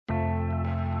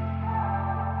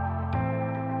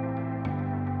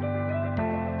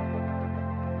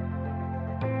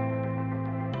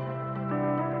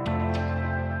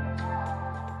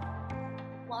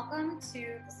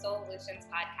to the Solutions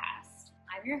Podcast.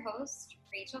 I'm your host,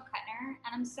 Rachel Kuttner,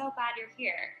 and I'm so glad you're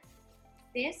here.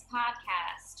 This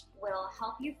podcast will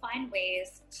help you find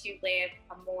ways to live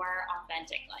a more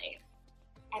authentic life.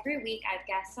 Every week, I have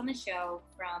guests on the show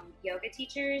from yoga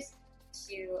teachers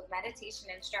to meditation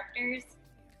instructors,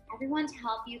 everyone to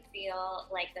help you feel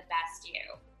like the best you.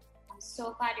 I'm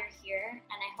so glad you're here, and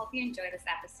I hope you enjoy this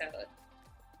episode.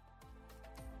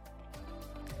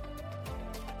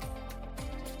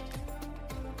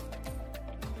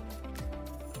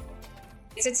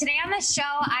 So today on the show,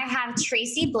 I have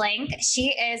Tracy Blank. She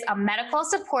is a medical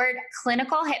support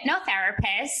clinical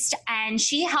hypnotherapist, and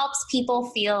she helps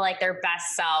people feel like their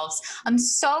best selves. I'm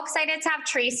so excited to have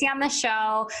Tracy on the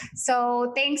show.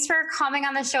 So thanks for coming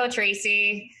on the show,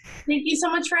 Tracy. Thank you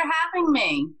so much for having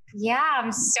me. Yeah,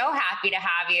 I'm so happy to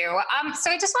have you.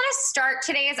 So I just want to start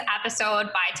today's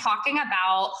episode by talking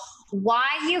about why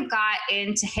you got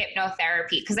into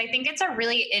hypnotherapy, because I think it's a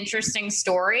really interesting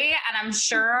story, and I'm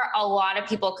sure a lot of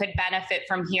people could benefit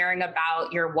from hearing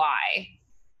about your why.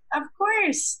 Of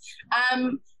course.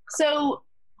 So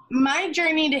my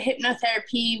journey to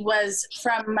hypnotherapy was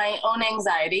from my own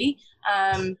anxiety.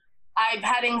 I've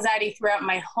had anxiety throughout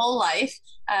my whole life.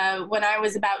 When I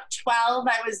was about 12,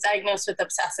 I was diagnosed with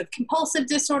obsessive compulsive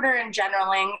disorder and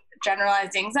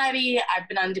generalized anxiety. I've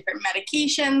been on different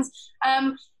medications.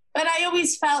 But I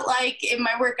always felt like in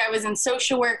my work, I was in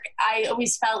social work, I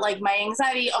always felt like my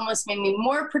anxiety almost made me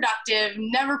more productive,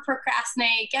 never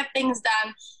procrastinate, get things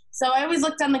done. So I always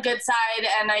looked on the good side,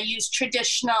 and I used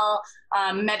traditional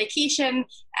medication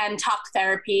and talk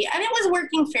therapy, and it was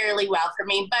working fairly well for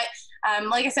me. But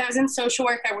like I said, I was in social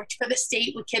work. I worked for the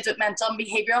state with kids with mental and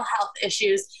behavioral health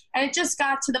issues. And it just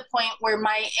got to the point where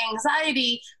my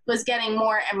anxiety was getting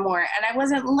more and more, and I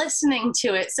wasn't listening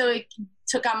to it. So it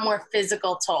took on more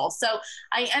physical toll. So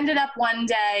I ended up one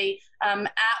day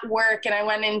at work, and I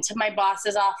went into my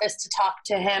boss's office to talk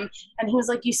to him. And he was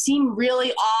like, "You seem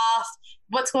really off.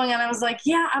 What's going on?" I was like,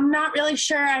 "Yeah, I'm not really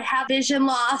sure. I have vision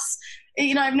loss. I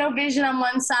have no vision on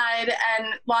one side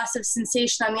and loss of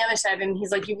sensation on the other side." And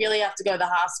he's like, "You really have to go to the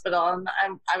hospital." And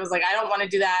I was like, "I don't want to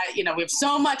do that. We have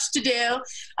so much to do."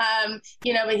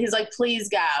 But he's like, "Please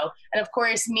go." And of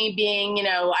course, me being,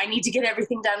 I need to get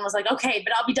everything done, was like, "Okay,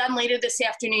 but I'll be done later this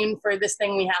afternoon for this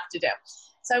thing we have to do."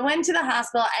 So I went to the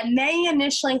hospital, and they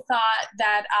initially thought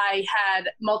that I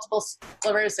had multiple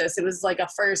sclerosis. It was like a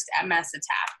first MS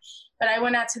attack. But I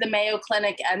went out to the Mayo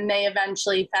Clinic, and they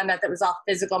eventually found out that it was all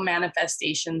physical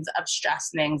manifestations of stress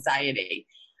and anxiety.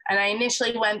 And I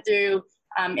initially went through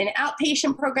an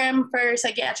outpatient program for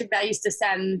psychiatric that I used to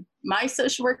send my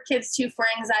social work kids to for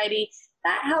anxiety.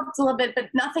 That helped a little bit, but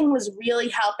nothing was really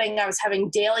helping. I was having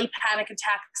daily panic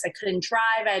attacks. I couldn't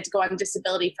drive. I had to go on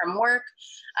disability from work.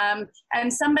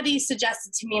 And somebody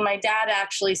suggested to me, my dad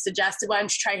actually suggested, "Why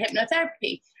don't you try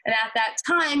hypnotherapy?" And at that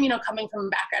time, coming from a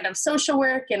background of social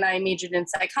work, and I majored in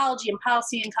psychology and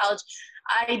policy in college,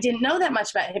 I didn't know that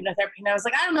much about hypnotherapy. And I was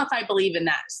like, I don't know if I believe in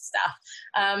that stuff.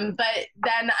 But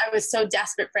then I was so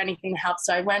desperate for anything to help.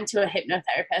 So I went to a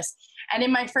hypnotherapist. And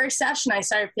in my first session, I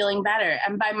started feeling better.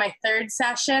 And by my third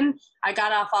session, I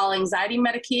got off all anxiety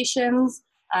medications.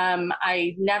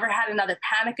 I never had another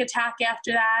panic attack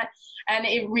after that. And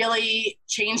it really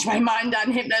changed my mind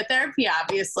on hypnotherapy,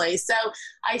 obviously. So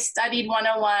I studied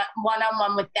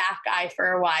one-on-one with that guy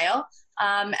for a while.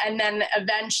 And then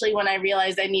eventually, when I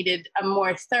realized I needed a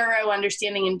more thorough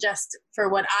understanding, and just for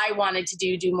what I wanted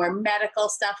to do more medical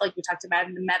stuff, like we talked about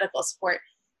in the medical support.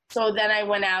 So then I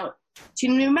went out to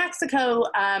New Mexico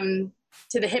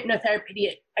to the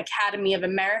Hypnotherapy Academy of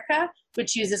America,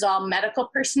 which uses all medical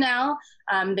personnel.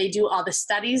 They do all the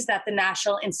studies that the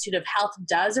National Institute of Health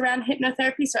does around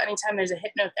hypnotherapy. So anytime there's a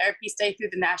hypnotherapy study through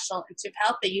the National Institute of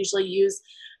Health, they usually use,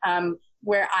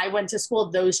 where I went to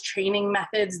school, those training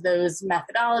methods, those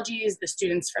methodologies, the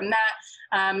students from that.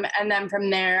 And then from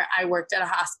there, I worked at a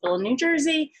hospital in New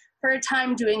Jersey for a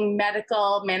time doing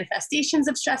medical manifestations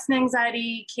of stress and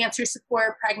anxiety, cancer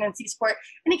support, pregnancy support,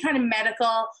 any kind of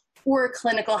medical or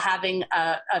clinical having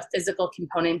a physical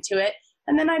component to it.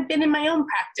 And then I've been in my own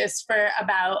practice for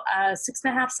about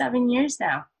 6.5, 7 years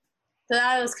now. So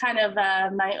that was kind of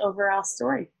my overall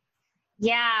story.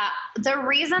 Yeah, the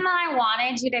reason that I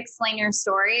wanted you to explain your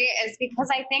story is because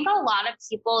I think a lot of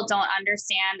people don't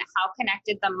understand how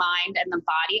connected the mind and the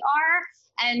body are.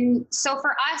 And so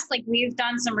for us, we've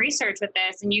done some research with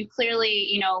this, and you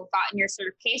clearly, gotten your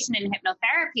certification in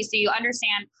hypnotherapy. So you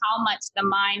understand how much the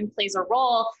mind plays a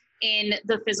role in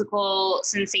the physical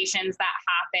sensations that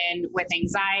happen with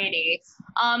anxiety.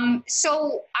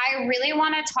 So I really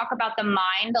want to talk about the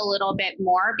mind a little bit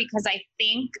more, because I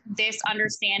think this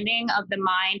understanding of the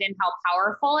mind and how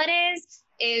powerful it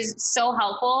is so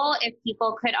helpful if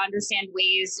people could understand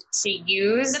ways to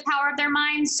use the power of their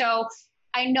mind. So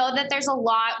I know that there's a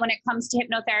lot when it comes to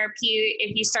hypnotherapy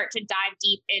if you start to dive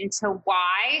deep into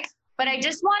why, but I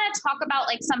just want to talk about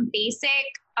like some basic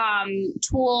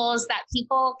tools that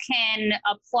people can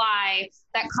apply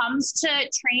that comes to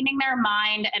training their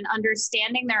mind and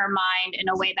understanding their mind in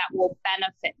a way that will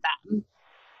benefit them.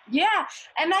 Yeah,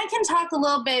 and I can talk a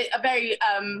little bit, a very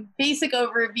basic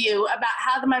overview about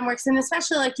how the mind works, and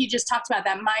especially like you just talked about,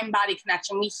 that mind-body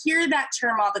connection. We hear that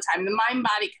term all the time, the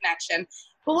mind-body connection.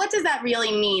 But what does that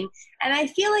really mean? And I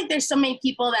feel like there's so many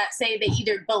people that say they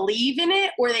either believe in it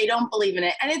or they don't believe in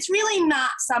it. And it's really not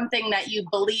something that you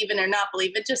believe in or not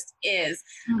believe. It just is.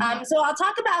 Mm-hmm. So I'll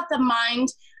talk about the mind,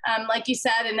 like you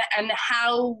said, and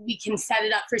how we can set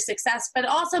it up for success, but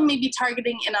also maybe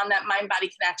targeting in on that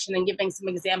mind-body connection and giving some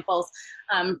examples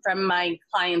from my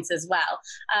clients as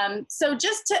well. So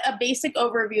just a basic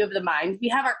overview of the mind. We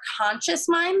have our conscious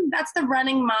mind. That's the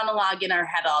running monologue in our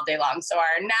head all day long. So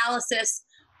our analysis,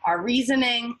 our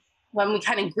reasoning, when we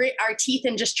kind of grit our teeth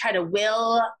and just try to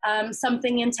will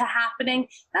something into happening,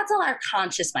 that's all our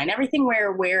conscious mind, everything we're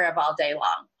aware of all day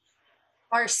long.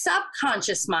 Our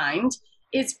subconscious mind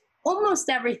is almost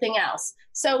everything else.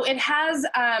 So it has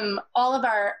all of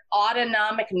our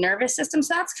autonomic nervous system.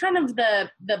 So that's kind of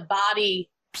the body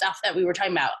stuff that we were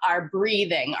talking about, our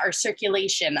breathing, our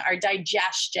circulation, our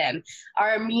digestion,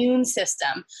 our immune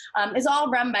system is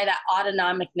all run by that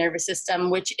autonomic nervous system,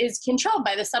 which is controlled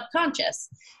by the subconscious.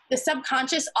 The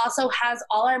subconscious also has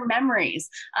all our memories.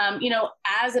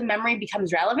 As a memory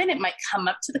becomes relevant, it might come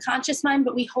up to the conscious mind,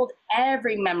 but we hold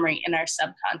every memory in our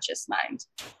subconscious mind.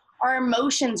 Our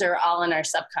emotions are all in our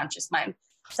subconscious mind.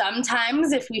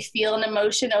 Sometimes if we feel an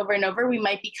emotion over and over, we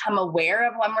might become aware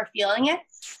of when we're feeling it.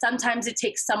 Sometimes it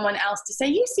takes someone else to say,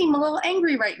 you seem a little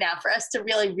angry right now, for us to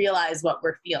really realize what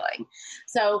we're feeling.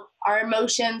 So our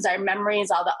emotions, our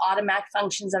memories, all the automatic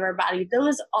functions of our body,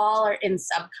 those all are in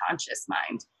subconscious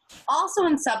mind. Also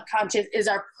in subconscious is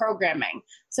our programming.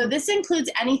 So this includes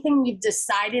anything we've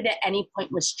decided at any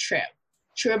point was true.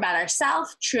 True about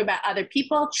ourselves, true about other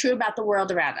people, true about the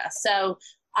world around us. So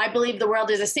I believe the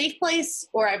world is a safe place,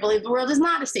 or I believe the world is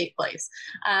not a safe place.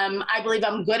 I believe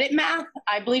I'm good at math.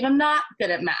 I believe I'm not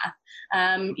good at math.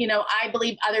 I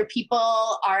believe other people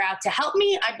are out to help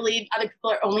me. I believe other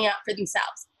people are only out for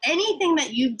themselves. Anything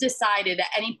that you've decided at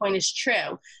any point is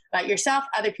true about yourself,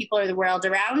 other people, or the world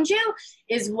around you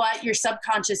is what your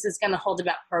subconscious is going to hold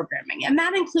about programming. And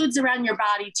that includes around your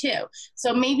body too.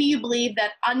 So maybe you believe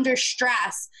that under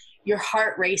stress, your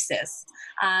heart races.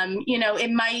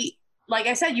 It might, like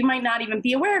I said, you might not even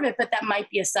be aware of it, but that might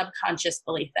be a subconscious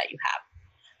belief that you have.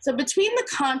 So between the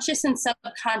conscious and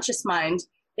subconscious mind,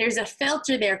 there's a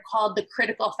filter there called the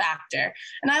critical factor.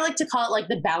 And I like to call it like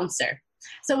the bouncer.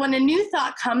 So when a new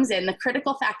thought comes in, the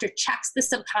critical factor checks the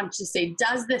subconscious to say,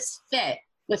 does this fit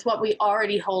with what we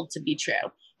already hold to be true?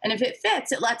 And if it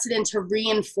fits, it lets it in to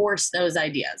reinforce those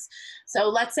ideas. So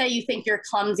let's say you think you're a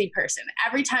clumsy person.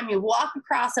 Every time you walk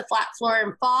across a flat floor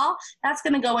and fall, that's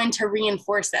going to go in to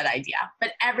reinforce that idea.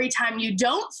 But every time you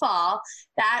don't fall,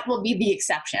 that will be the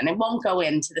exception. It won't go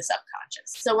into the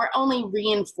subconscious. So we're only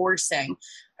reinforcing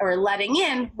or letting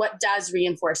in what does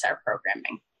reinforce our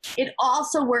programming. It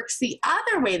also works the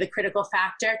other way, the critical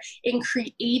factor, in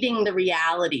creating the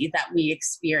reality that we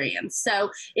experience. So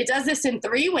it does this in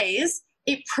three ways.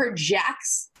 It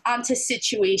projects onto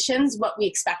situations what we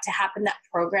expect to happen, that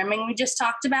programming we just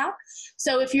talked about.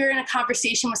 So if you're in a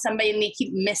conversation with somebody and they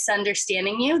keep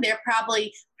misunderstanding you, they're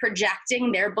probably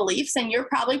projecting their beliefs and you're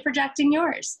probably projecting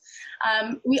yours.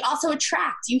 We also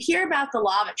attract. You hear about the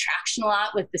law of attraction a lot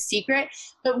with The Secret,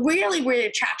 but really where the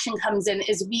attraction comes in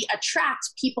is we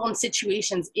attract people and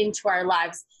situations into our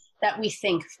lives that we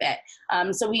think fit.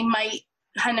 So we might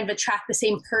kind of attract the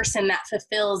same person that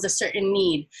fulfills a certain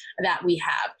need that we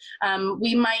have.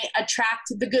 We might attract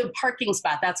the good parking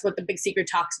spot. That's what The Big Secret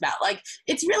talks about. Like,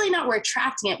 it's really not we're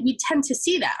attracting it. We tend to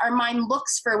see that. Our mind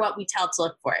looks for what we tell it to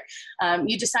look for.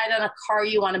 You decide on a car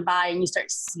you want to buy and you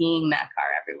start seeing that car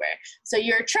everywhere. So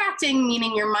you're attracting,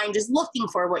 meaning your mind is looking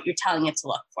for what you're telling it to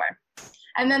look for.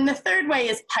 And then the third way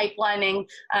is pipelining.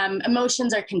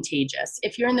 Emotions are contagious.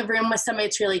 If you're in the room with somebody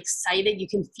that's really excited, you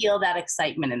can feel that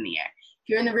excitement in the air. If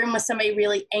you're in the room with somebody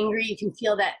really angry, you can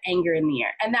feel that anger in the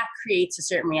air. And that creates a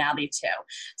certain reality too.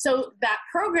 So that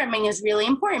programming is really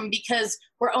important because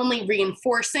we're only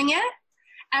reinforcing it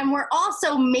and we're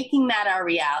also making that our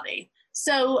reality.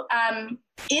 So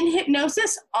in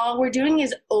hypnosis, all we're doing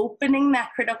is opening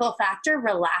that critical factor,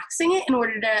 relaxing it in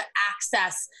order to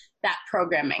access that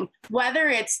programming, whether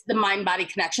it's the mind-body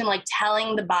connection, like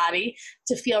telling the body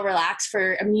to feel relaxed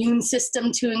for immune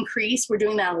system to increase. We're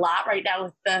doing that a lot right now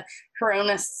with the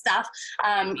corona stuff.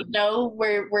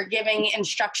 We're giving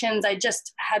instructions. I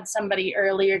just had somebody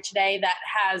earlier today that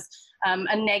has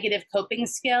a negative coping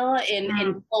skill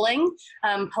in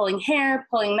pulling hair,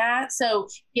 pulling that. So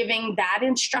giving that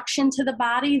instruction to the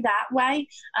body that way.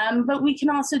 But we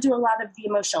can also do a lot of the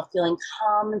emotional, feeling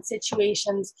calm in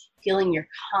situations, feeling your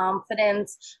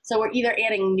confidence. So we're either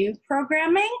adding new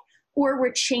programming or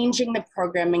we're changing the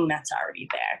programming that's already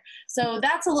there. So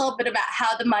that's a little bit about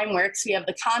how the mind works. We have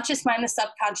the conscious mind, the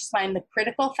subconscious mind, the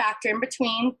critical factor in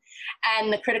between,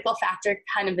 and the critical factor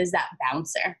kind of is that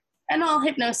bouncer. And all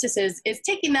hypnosis is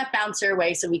taking that bouncer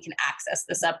away so we can access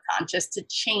the subconscious to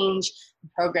change the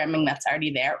programming that's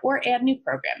already there or add new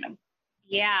programming.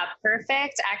 Yeah,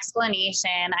 perfect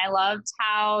explanation. I loved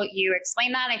how you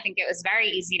explained that. I think it was very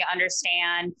easy to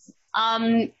understand.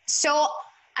 So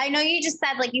I know you just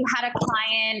said like you had a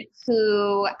client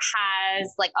who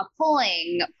has like a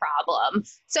pulling problem.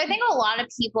 So I think a lot of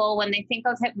people, when they think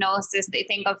of hypnosis, they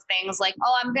think of things like,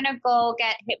 oh, I'm going to go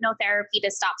get hypnotherapy to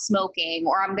stop smoking,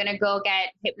 or I'm going to go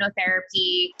get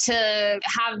hypnotherapy to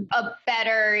have a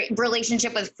better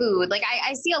relationship with food. Like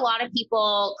I see a lot of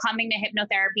people coming to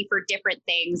hypnotherapy for different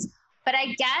things. But I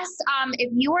guess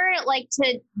if you were like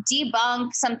to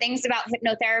debunk some things about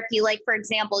hypnotherapy, like for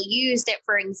example, you used it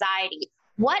for anxiety.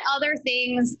 What other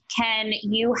things can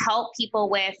you help people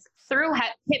with through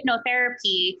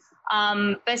hypnotherapy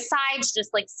besides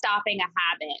just like stopping a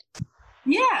habit?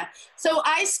 Yeah. So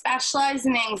I specialize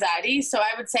in anxiety. So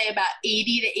I would say about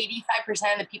 80 to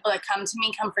 85% of the people that come to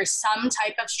me come for some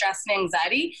type of stress and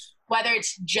anxiety, whether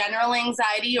it's general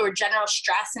anxiety or general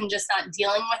stress and just not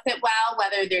dealing with it well,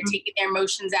 whether they're taking their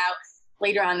emotions out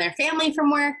later on their family from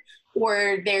work,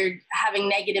 or they're having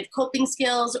negative coping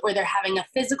skills, or they're having a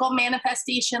physical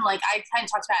manifestation. Like I kind of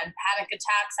talked about panic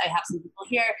attacks. I have some people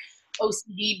here,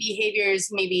 OCD behaviors,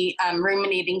 maybe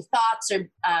ruminating thoughts or,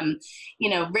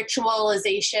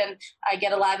 ritualization. I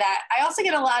get a lot of that. I also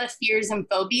get a lot of fears and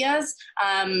phobias.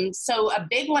 So a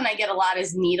big one I get a lot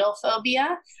is needle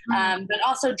phobia, but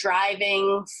also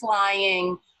driving,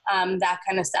 flying, that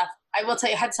kind of stuff. I will tell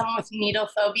you, I had someone with needle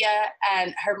phobia,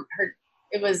 and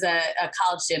it was a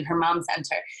college student. Her mom sent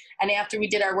her. And after we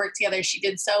did our work together, she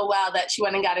did so well that she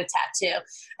went and got a tattoo.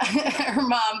 Her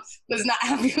mom was not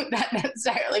happy with that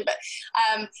necessarily. But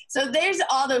so there's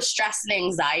all those stress and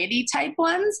anxiety type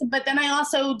ones. But then I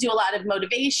also do a lot of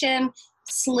motivation,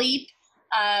 sleep,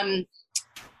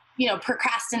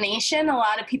 procrastination. A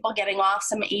lot of people getting off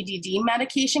some ADD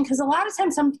medication, because a lot of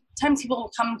times, sometimes people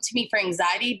will come to me for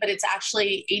anxiety, but it's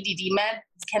actually ADD meds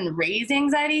can raise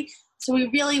anxiety. So we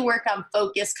really work on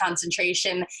focus,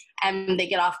 concentration, and they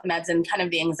get off the meds, and kind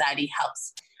of the anxiety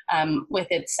helps with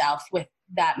itself, with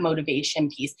that motivation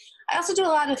piece. I also do a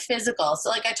lot of physical.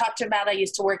 So like I talked about, I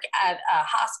used to work at a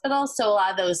hospital. So a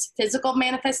lot of those physical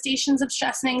manifestations of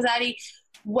stress and anxiety,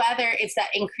 whether it's that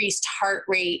increased heart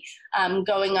rate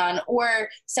going on, or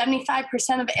 75%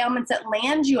 of ailments that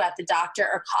land you at the doctor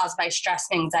are caused by stress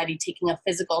and anxiety taking a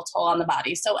physical toll on the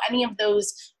body. So any of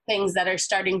those things that are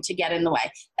starting to get in the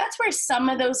way. That's where some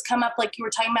of those come up, like you were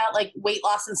talking about, like weight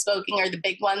loss and smoking are the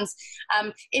big ones.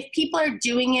 If people are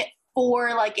doing it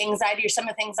for like anxiety or some of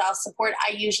the things I'll support,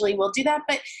 I usually will do that.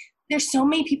 But there's so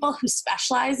many people who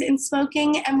specialize in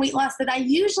smoking and weight loss that I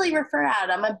usually refer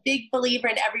out. I'm a big believer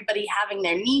in everybody having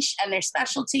their niche and their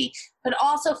specialty, but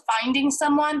also finding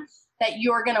someone that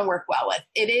you're going to work well with.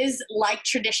 It is like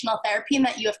traditional therapy in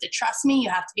that you have to trust me.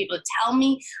 You have to be able to tell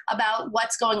me about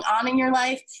what's going on in your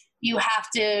life. You have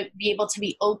to be able to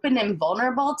be open and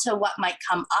vulnerable to what might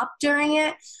come up during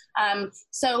it.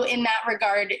 So in that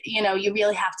regard, you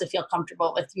really have to feel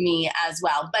comfortable with me as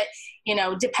well. But,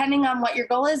 depending on what your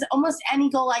goal is, almost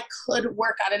any goal I could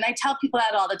work on. And I tell people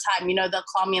that all the time. They'll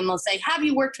call me and they'll say, have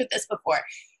you worked with this before?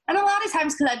 And a lot of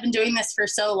times, because I've been doing this for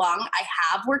so long, I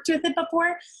have worked with it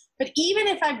before. But even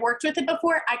if I've worked with it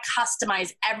before, I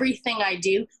customize everything I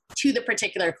do to the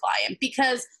particular client,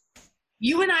 because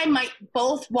you and I might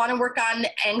both want to work on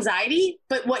anxiety,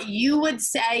 but what you would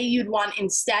say you'd want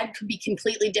instead could be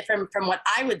completely different from what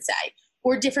I would say,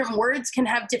 or different words can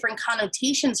have different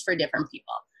connotations for different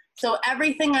people. So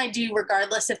everything I do,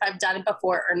 regardless if I've done it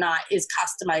before or not, is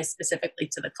customized specifically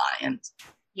to the client.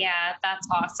 Yeah, that's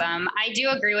awesome. I do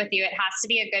agree with you. It has to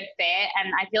be a good fit.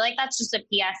 And I feel like that's just a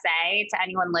PSA to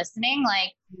anyone listening.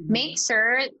 Like, make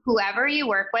sure whoever you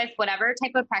work with, whatever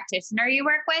type of practitioner you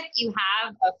work with, you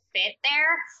have a fit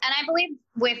there. And I believe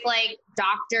with like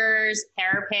doctors,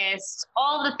 therapists,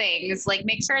 all the things, like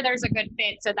make sure there's a good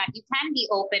fit so that you can be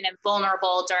open and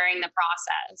vulnerable during the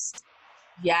process.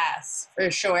 Yes, for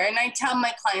sure. And I tell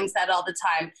my clients that all the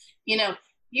time.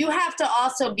 You have to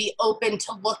also be open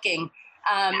to looking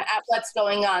at what's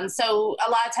going on. So a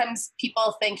lot of times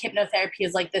people think hypnotherapy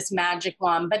is like this magic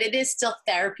wand, but it is still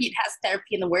therapy. It has therapy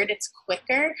in the word. It's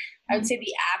quicker. I would say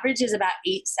the average is about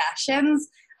 8 sessions,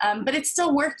 but it's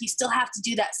still work. You still have to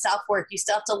do that self-work. You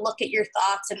still have to look at your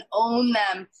thoughts and own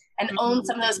them and own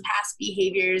some of those past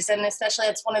behaviors. And especially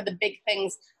that's one of the big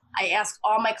things I ask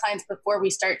all my clients before we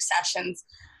start sessions.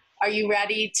 Are you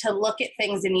ready to look at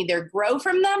things and either grow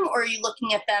from them, or are you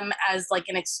looking at them as like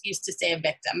an excuse to stay a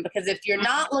victim? Because if you're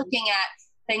not looking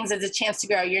at things as a chance to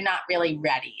grow, you're not really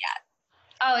ready yet.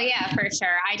 Oh yeah, for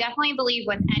sure. I definitely believe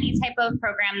with any type of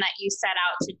program that you set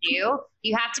out to do,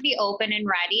 you have to be open and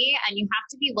ready, and you have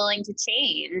to be willing to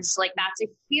change. Like that's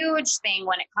a huge thing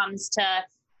when it comes to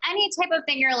any type of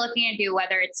thing you're looking to do,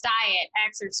 whether it's diet,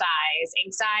 exercise,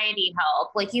 anxiety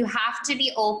help, like you have to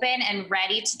be open and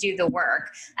ready to do the work.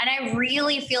 And I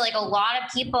really feel like a lot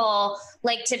of people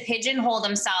like to pigeonhole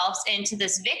themselves into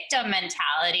this victim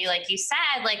mentality. Like you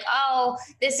said, like, oh,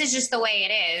 this is just the way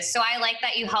it is. So I like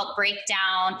that you help break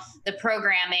down the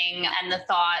programming and the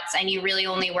thoughts, and you really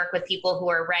only work with people who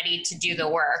are ready to do the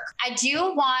work. I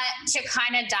do want to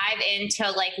kind of dive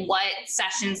into like what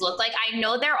sessions look like. I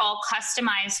know they're all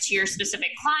customized to your specific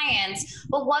clients,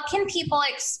 but what can people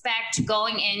expect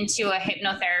going into a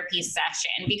hypnotherapy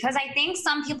session? Because I think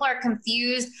some people are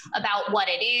confused about what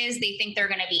it is. They think they're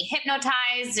going to be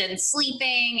hypnotized and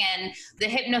sleeping, and the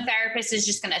hypnotherapist is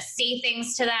just going to say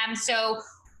things to them. So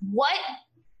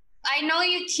I know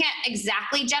you can't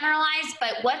exactly generalize,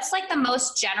 but what's like the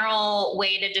most general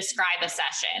way to describe a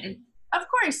session? Of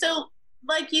course. So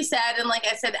like you said, and like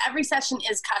I said, every session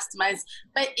is customized,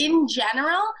 but in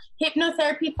general,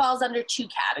 hypnotherapy falls under 2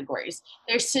 categories.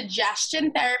 There's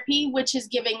suggestion therapy, which is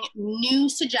giving new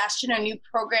suggestion or new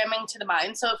programming to the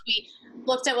mind. So if we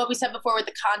looked at what we said before with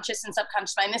the conscious and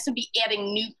subconscious mind, this would be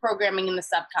adding new programming in the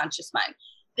subconscious mind.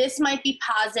 This might be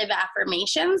positive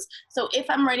affirmations. So if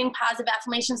I'm writing positive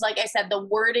affirmations, like I said, the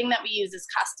wording that we use is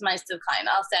customized to the client.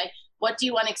 I'll say, what do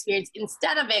you want to experience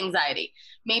instead of anxiety?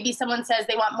 Maybe someone says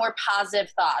they want more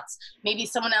positive thoughts. Maybe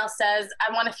someone else says,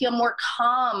 I want to feel more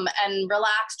calm and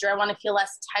relaxed, or I want to feel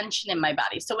less tension in my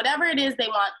body. So whatever it is they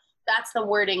want, that's the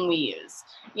wording we use.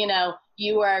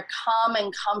 You are calm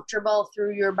and comfortable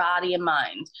through your body and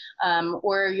mind,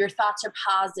 or your thoughts are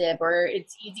positive, or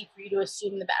it's easy for you to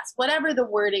assume the best. Whatever the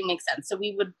wording makes sense. So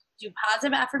we would do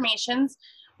positive affirmations.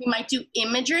 We might do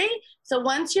imagery. So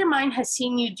once your mind has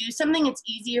seen you do something, it's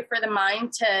easier for the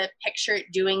mind to picture it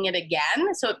doing it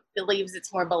again. So it believes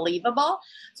it's more believable.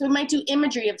 So we might do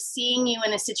imagery of seeing you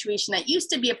in a situation that used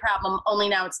to be a problem, only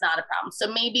now it's not a problem. So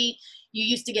maybe you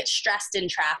used to get stressed in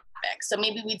traffic. So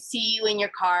maybe we'd see you in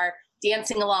your car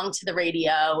dancing along to the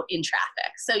radio in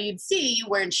traffic. So you'd see you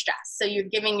weren't stressed. So you're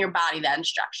giving your body that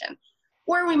instruction.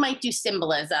 Or we might do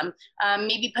symbolism,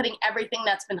 maybe putting everything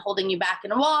that's been holding you back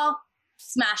in a wall,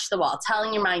 smash the wall,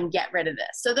 telling your mind, get rid of this.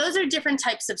 So those are different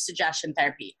types of suggestion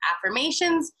therapy: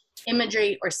 affirmations,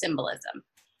 imagery, or symbolism.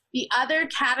 The other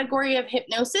category of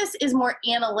hypnosis is more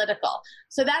analytical.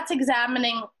 So that's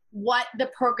examining what the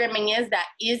programming is that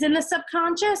is in the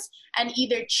subconscious and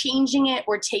either changing it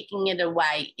or taking it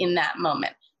away in that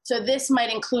moment. So this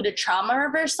might include a trauma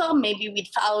reversal. Maybe we'd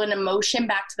follow an emotion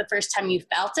back to the first time you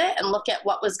felt it and look at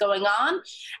what was going on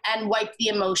and wipe the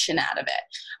emotion out of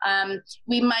it.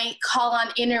 We might call on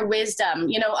inner wisdom.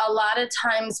 A lot of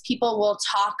times people will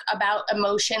talk about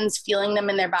emotions, feeling them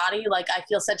in their body. Like, I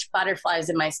feel such butterflies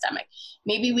in my stomach.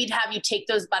 Maybe we'd have you take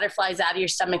those butterflies out of your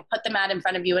stomach, put them out in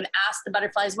front of you, and ask the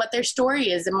butterflies what their story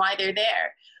is and why they're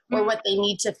there, or what they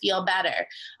need to feel better.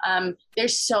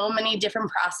 There's so many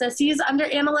different processes under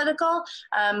analytical,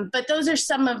 but those are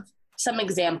some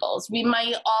examples. We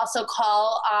might also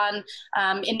call on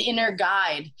an inner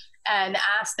guide and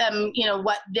ask them,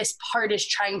 what this part is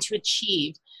trying to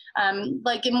achieve.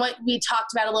 Like in what we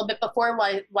talked about a little bit before,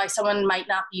 why someone might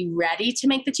not be ready to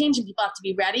make the change and people have to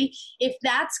be ready. If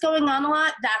that's going on a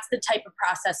lot, that's the type of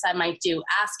process I might do.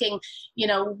 Asking,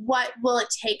 what will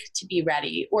it take to be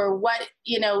ready? Or what,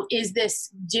 is this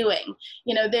doing?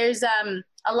 There's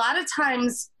a lot of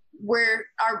times where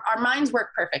our minds work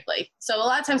perfectly. So a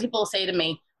lot of times people will say to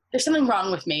me, there's something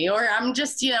wrong with me, or I'm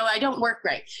just, I don't work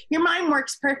right. Your mind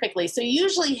works perfectly. So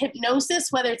usually hypnosis,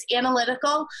 whether it's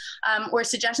analytical or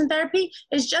suggestion therapy,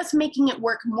 is just making it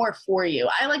work more for you.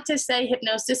 I like to say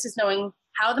hypnosis is knowing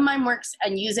how the mind works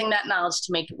and using that knowledge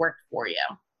to make it work for you.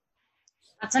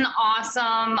 That's an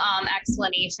awesome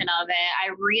explanation of it. I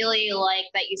really like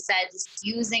that you said just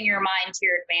using your mind to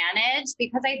your advantage,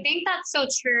 because I think that's so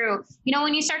true.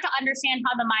 When you start to understand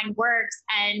how the mind works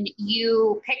and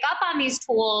you pick up on these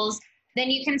tools,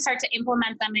 then you can start to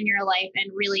implement them in your life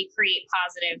and really create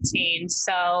positive change.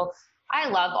 So I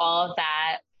love all of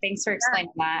that. Thanks for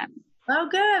explaining that. Oh,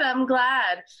 good. I'm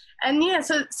glad. And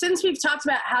so since we've talked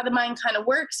about how the mind kind of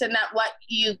works and that what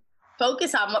you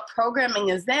focus on, what programming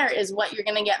is there, is what you're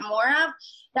going to get more of,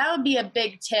 that would be a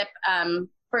big tip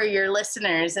for your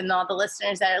listeners and all the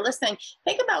listeners that are listening.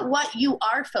 Think about what you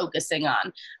are focusing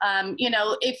on.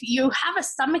 If you have a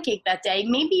stomach ache that day,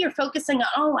 maybe you're focusing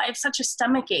on, I have such a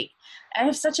stomach ache. I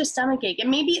have such a stomach ache. And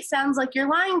maybe it sounds like you're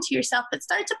lying to yourself, but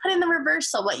start to put in the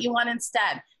reversal, what you want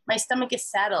instead. My stomach is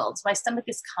settled. My stomach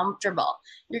is comfortable.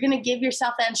 You're going to give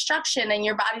yourself that instruction and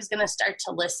your body's going to start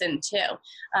to listen too.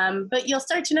 But you'll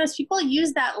start to notice people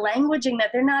use that languaging that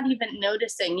they're not even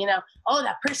noticing,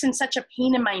 that person's such a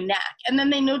pain in my neck. And then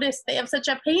they notice they have such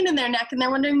a pain in their neck and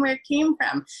they're wondering where it came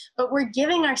from. But we're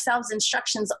giving ourselves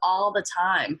instructions all the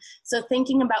time. So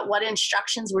thinking about what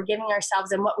instructions we're giving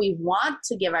ourselves and what we want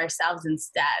to give ourselves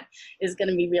instead is going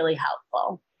to be really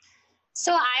helpful.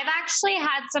 So I've actually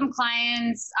had some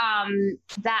clients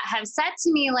that have said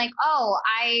to me like,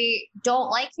 I don't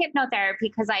like hypnotherapy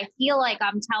because I feel like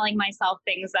I'm telling myself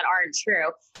things that aren't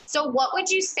true. So what would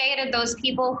you say to those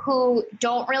people who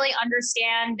don't really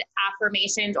understand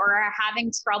affirmations or are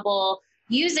having trouble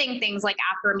using things like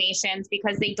affirmations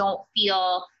because they don't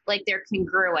feel like they're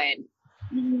congruent?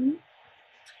 Mm-hmm.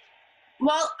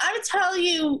 Well, I would tell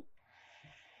you,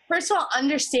 first of all,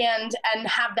 understand and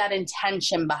have that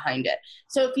intention behind it.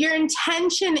 So if your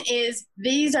intention is,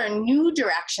 these are new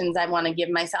directions I want to give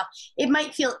myself, it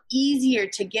might feel easier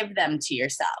to give them to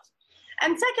yourself.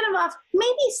 And second of all,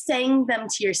 maybe saying them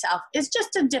to yourself is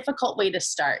just a difficult way to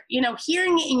start.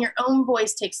 Hearing it in your own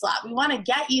voice takes a lot. We want to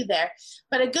get you there,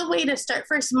 but a good way to start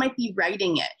first might be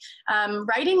writing it.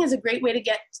 Writing is a great way to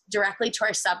get directly to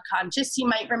our subconscious. You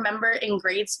might remember in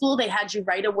grade school, they had you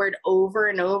write a word over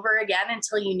and over again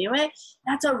until you knew it.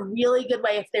 That's a really good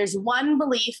way. If there's one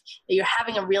belief that you're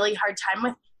having a really hard time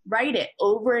with, write it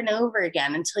over and over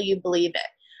again until you believe it.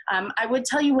 I would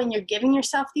tell you, when you're giving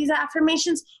yourself these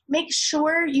affirmations, make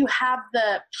sure you have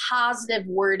the positive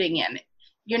wording in it.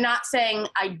 You're not saying,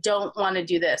 I don't want to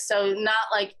do this. So not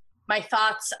like, my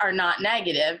thoughts are not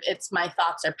negative. It's my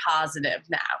thoughts are positive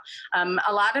now.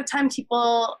 A lot of times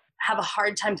people have a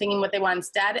hard time thinking what they want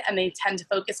instead, and they tend to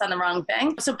focus on the wrong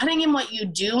thing. So putting in what you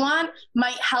do want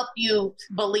might help you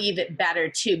believe it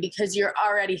better too, because you're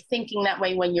already thinking that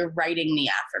way when you're writing the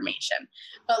affirmation.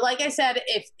 But like I said,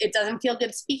 if it doesn't feel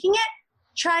good speaking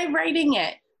it, try writing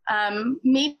it.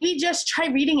 Maybe just try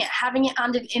reading it, having it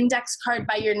on an index card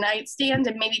by your nightstand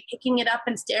and maybe picking it up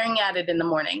and staring at it in the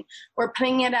morning, or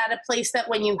putting it at a place that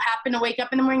when you happen to wake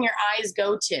up in the morning, your eyes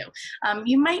go to.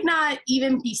 You might not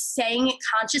even be saying it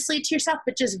consciously to yourself,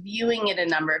 but just viewing it a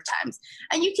number of times.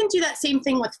 And you can do that same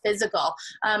thing with physical.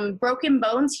 Broken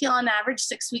bones heal on average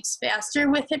 6 weeks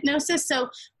faster with hypnosis. So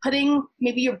putting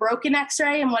maybe your broken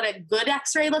x-ray and what a good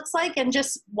x-ray looks like and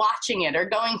just watching it or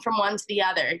going from one to the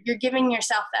other, you're giving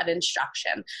yourself that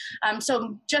instruction.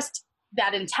 So just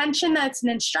that intention, that's an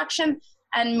instruction,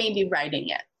 and maybe writing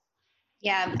it.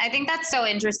 Yeah, I think that's so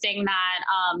interesting that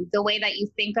the way that you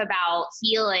think about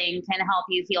healing can help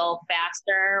you heal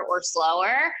faster or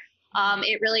slower.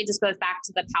 It really just goes back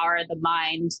to the power of the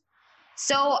mind.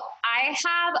 So I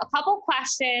have a couple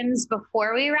questions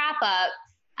before we wrap up.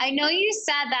 I know you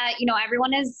said that,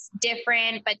 everyone is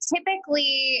different, but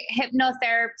typically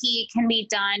hypnotherapy can be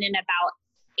done in about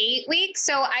 8 weeks.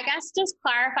 So I guess just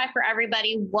clarify for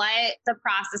everybody what the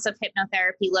process of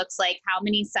hypnotherapy looks like, how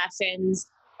many sessions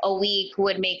a week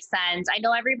would make sense. I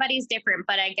know everybody's different,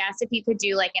 but I guess if you could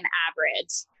do like an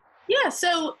average. Yeah.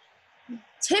 So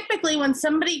typically when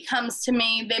somebody comes to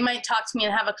me, they might talk to me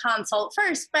and have a consult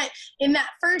first, but in that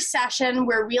first session,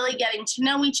 we're really getting to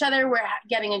know each other. We're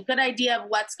getting a good idea of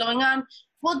what's going on.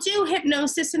 We'll do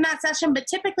hypnosis in that session, but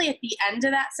typically at the end of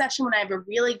that session, when I have a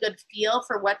really good feel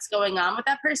for what's going on with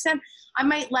that person, I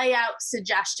might lay out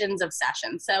suggestions of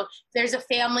sessions. So if there's a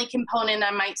family component, I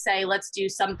might say, let's do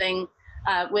something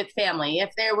with family.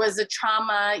 If there was a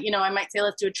trauma, I might say,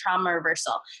 let's do a trauma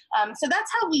reversal. So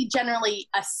that's how we generally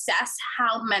assess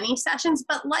how many sessions.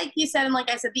 But like you said, and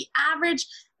like I said, the average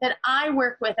that I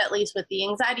work with, at least with the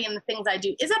anxiety and the things I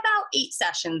do, is about 8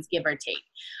 sessions, give or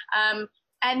take.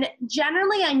 And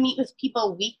generally, I meet with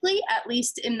people weekly, at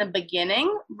least in the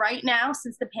beginning. Right now,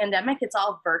 since the pandemic, it's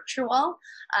all virtual.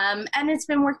 And it's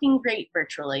been working great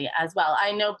virtually as well.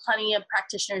 I know plenty of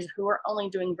practitioners who are only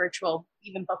doing virtual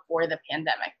even before the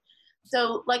pandemic.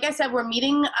 So like I said, we're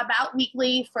meeting about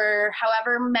weekly for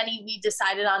however many we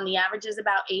decided on. The average is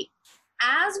about 8.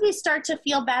 As we start to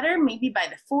feel better, maybe by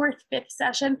the 4th, 5th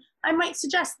session, I might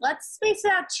suggest let's space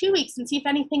it out 2 weeks and see if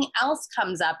anything else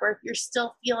comes up or if you're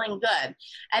still feeling good.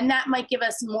 And that might give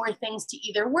us more things to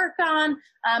either work on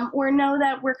or know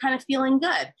that we're kind of feeling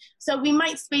good. So we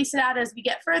might space it out as we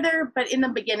get further, but in the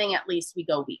beginning, at least, we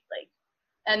go weekly.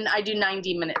 And I do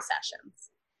 90-minute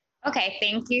sessions. Okay,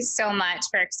 thank you so much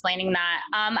for explaining that.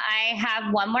 I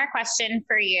have one more question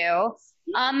for you.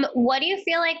 What do you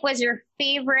feel like was your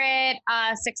favorite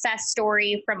success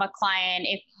story from a client?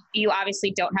 If you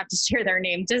obviously don't have to share their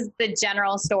name, just the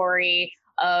general story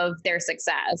of their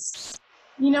success.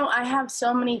 I have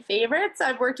so many favorites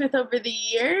I've worked with over the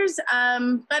years,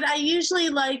 but I usually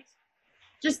like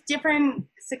just different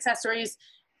success stories.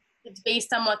 It's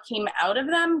based on what came out of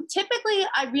them. Typically,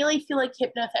 I really feel like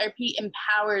hypnotherapy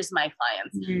empowers my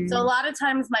clients. Mm-hmm. So a lot of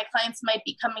times my clients might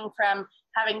be coming from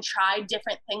having tried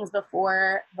different things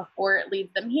before it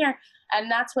leads them here. And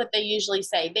that's what they usually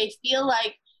say. They feel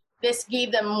like this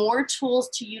gave them more tools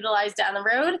to utilize down the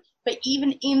road, but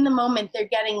even in the moment, they're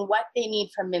getting what they need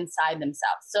from inside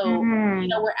themselves. So,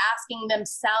 we're asking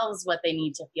themselves what they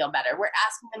need to feel better. We're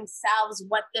asking themselves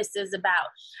what this is about,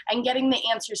 and getting the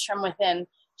answers from within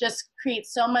just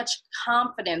creates so much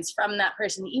confidence from that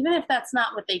person, even if that's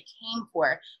not what they came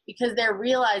for, because they're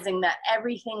realizing that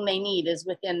everything they need is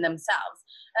within themselves.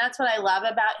 And that's what I love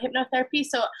about hypnotherapy.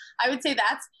 So I would say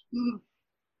that's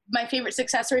my favorite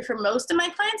success story for most of my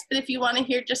clients. But if you want to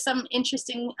hear just some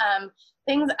interesting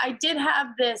things, I did have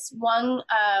this one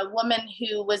woman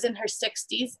who was in her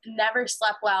 60s, never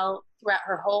slept well throughout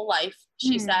her whole life,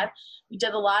 she said. We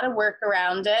did a lot of work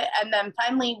around it. And then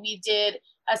finally we did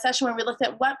a session where we looked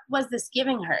at what was this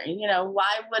giving her?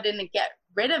 Why wouldn't it get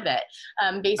rid of it?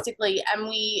 Basically, and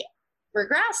we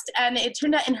regressed. And it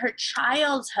turned out in her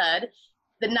childhood,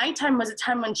 the nighttime was a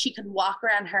time when she could walk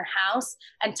around her house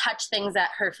and touch things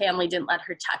that her family didn't let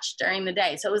her touch during the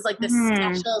day. So it was like this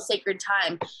special sacred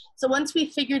time. So once we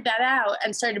figured that out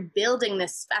and started building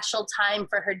this special time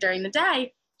for her during the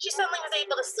day, she suddenly was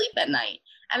able to sleep at night.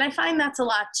 And I find that's a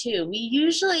lot too.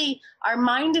 Our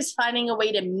mind is finding a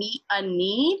way to meet a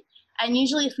need. And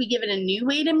usually if we give it a new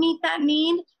way to meet that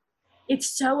need,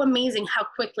 it's so amazing how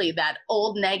quickly that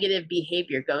old negative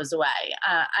behavior goes away.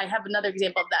 I have another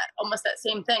example of that, almost that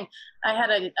same thing. I had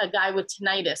a guy with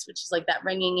tinnitus, which is like that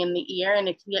ringing in the ear, and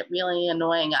it can get really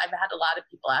annoying. I've had a lot of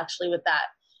people actually with that.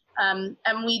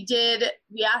 And we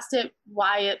asked it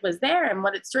why it was there and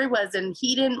what its story was. And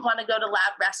he didn't want to go to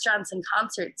loud restaurants and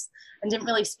concerts and didn't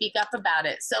really speak up about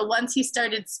it. So once he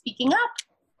started speaking up,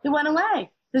 it went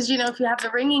away. Because, if you have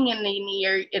the ringing in the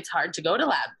ear, it's hard to go to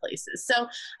loud places. So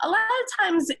a lot of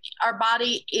times our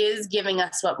body is giving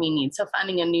us what we need. So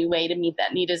finding a new way to meet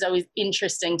that need is always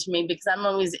interesting to me because I'm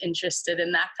always interested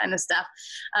in that kind of stuff.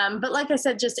 But like I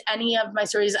said, just any of my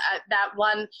stories, that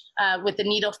one with the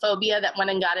needle phobia that went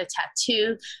and got a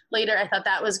tattoo later, I thought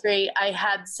that was great. I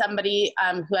had somebody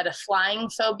who had a flying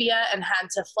phobia and had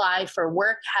to fly for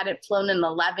work, hadn't flown in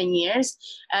 11 years.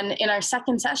 And in our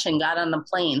second session, got on the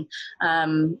plane.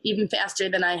 Even faster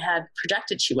than I had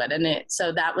projected she would.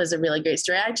 So that was a really great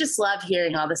story. I just love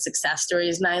hearing all the success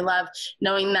stories. And I love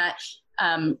knowing that,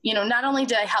 not only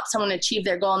did I help someone achieve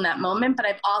their goal in that moment, but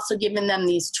I've also given them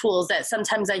these tools that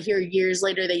sometimes I hear years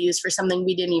later they use for something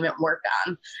we didn't even work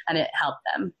on, and it helped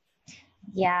them.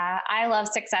 Yeah, I love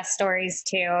success stories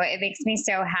too. It makes me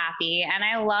so happy. And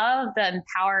I love the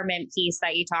empowerment piece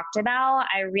that you talked about.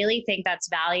 I really think that's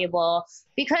valuable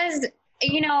because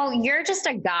you're just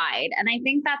a guide. And I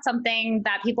think that's something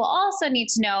that people also need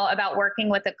to know about working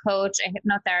with a coach, a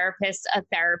hypnotherapist, a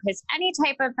therapist, any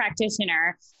type of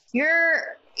practitioner.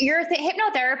 Your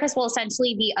hypnotherapist will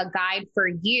essentially be a guide for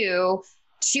you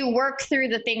to work through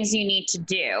the things you need to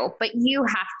do, but you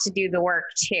have to do the work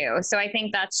too. So I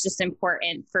think that's just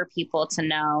important for people to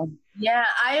know. Yeah,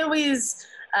 I always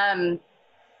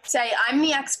say I'm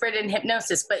the expert in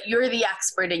hypnosis, but you're the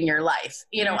expert in your life.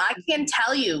 I can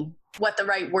tell you what the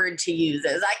right word to use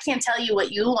is. I can't tell you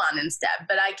what you want instead,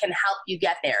 but I can help you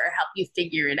get there, or help you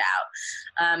figure it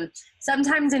out.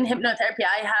 Sometimes in hypnotherapy,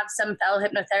 I have some fellow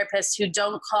hypnotherapists who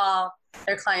don't call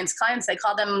their clients, they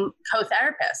call them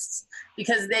co-therapists,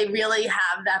 because they really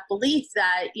have that belief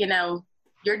that, you know,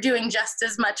 you're doing just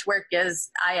as much work as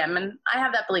I am. And I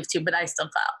have that belief too, but I still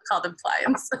call them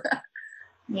clients.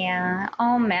 Yeah.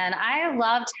 Oh man, I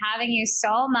loved having you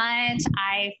so much.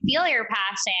 I feel your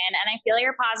passion and I feel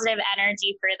your positive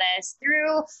energy for this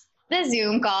through the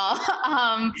Zoom call.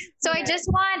 So I just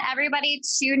want everybody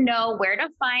to know where to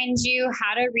find you,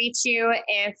 how to reach you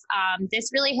if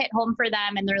this really hit home for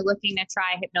them and they're looking to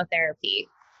try hypnotherapy.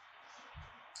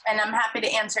 And I'm happy to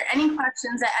answer any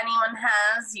questions that anyone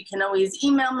has. You can always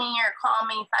email me or call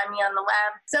me, find me on the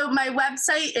web. So my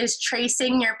website is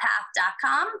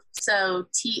tracingyourpath.com. So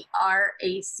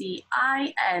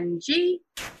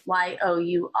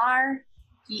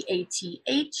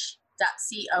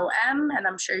tracingyourpath.com. And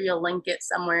I'm sure you'll link it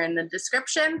somewhere in the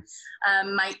description.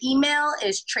 My email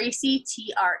is Tracy,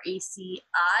 TRACI,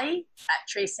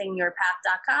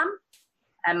 @tracingyourpath.com.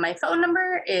 And my phone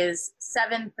number is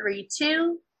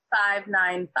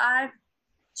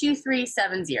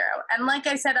 732-595-2370. And like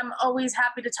I said, I'm always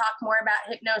happy to talk more about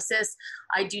hypnosis.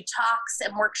 I do talks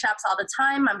and workshops all the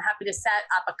time. I'm happy to set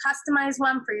up a customized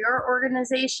one for your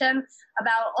organization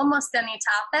about almost any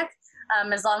topic,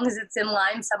 as long as it's in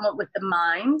line somewhat with the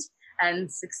mind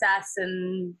and success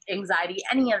and anxiety,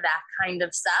 any of that kind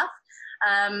of stuff.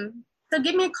 So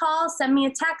give me a call, send me a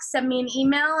text, send me an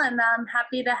email, and I'm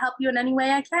happy to help you in any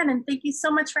way I can. And thank you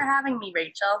so much for having me,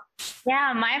 Rachel.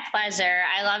 Yeah, my pleasure.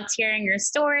 I loved hearing your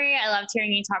story. I loved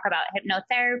hearing you talk about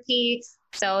hypnotherapy.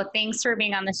 So thanks for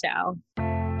being on the show.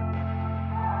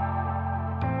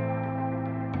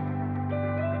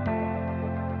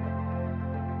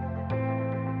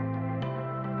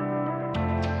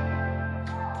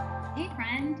 Hey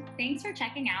friend, thanks for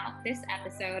checking out this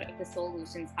episode of the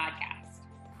Soulutions Podcast.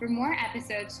 For more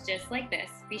episodes just like this,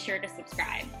 be sure to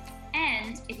subscribe.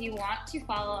 And if you want to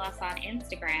follow us on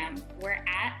Instagram, we're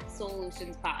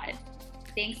 @SoulutionsPod.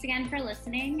 Thanks again for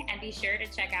listening, and be sure to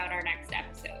check out our next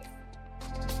episode.